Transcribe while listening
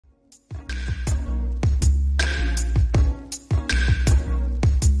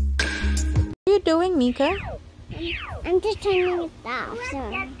doing, Mika? I'm just turning it off. So.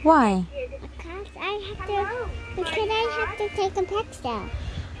 Why? Because I have to take a picture.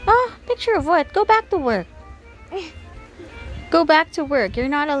 Oh, picture of what? Go back to work. Go back to work. You're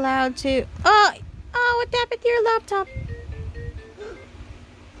not allowed to. Oh, what happened to your laptop?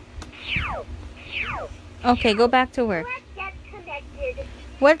 Okay, go back to work.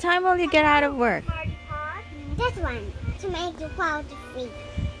 What time will you get out of work? This one, to make you fall asleep.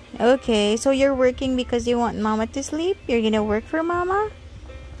 Okay, so you're working because you want Mama to sleep? You're gonna work for Mama?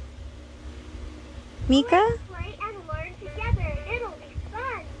 Mika? Let's play and learn together. It'll be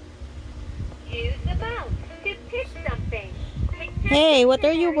fun. Use the mouse to pick something. Hey, what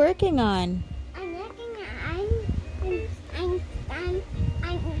are you working on? I'm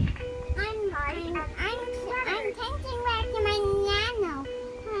painting back to my piano.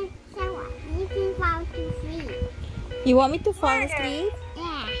 So you can fall to sleep. You want me to fall asleep?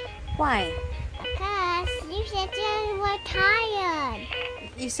 Yeah. Why? Because you said you were tired.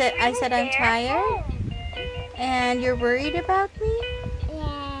 I said I'm tired? And you're worried about me?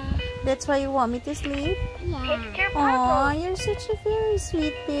 Yeah. That's why you want me to sleep? Yeah. Aw, you're such a very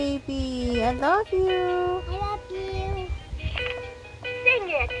sweet baby. I love you. I love you. Sing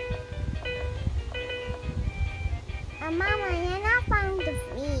it. Mama, you're not falling to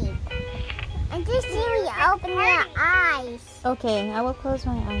sleep. I just see you open your eyes. Okay, I will close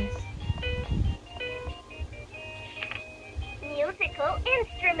my eyes. Musical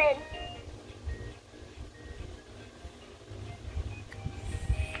instrument.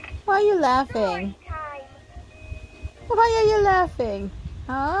 Why are you laughing? Time. Why are you laughing?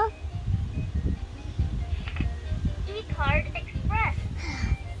 Huh? E-card express.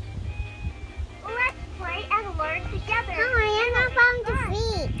 Let's play and learn together. Mama, you're not falling to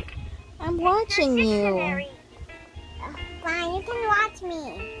sleep. I'm watching you. Dictionary. Fine, you can watch me.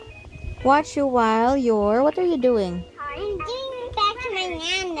 Watch you while you're... What are you doing? I'm doing back to my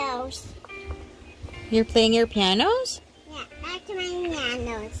nanos. You're playing your pianos? Yeah, back to my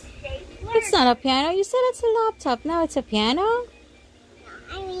nanos. It's not a piano. You said it's a laptop. Now it's a piano? No,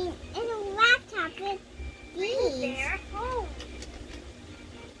 I mean, it's a laptop with these. Their home.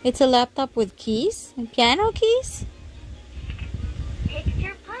 It's a laptop with keys? And piano keys?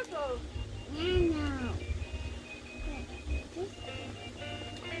 Picture puzzle. Nano.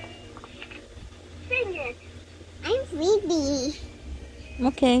 Sing it. I'm sleepy.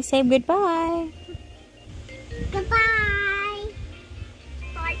 Okay, say goodbye.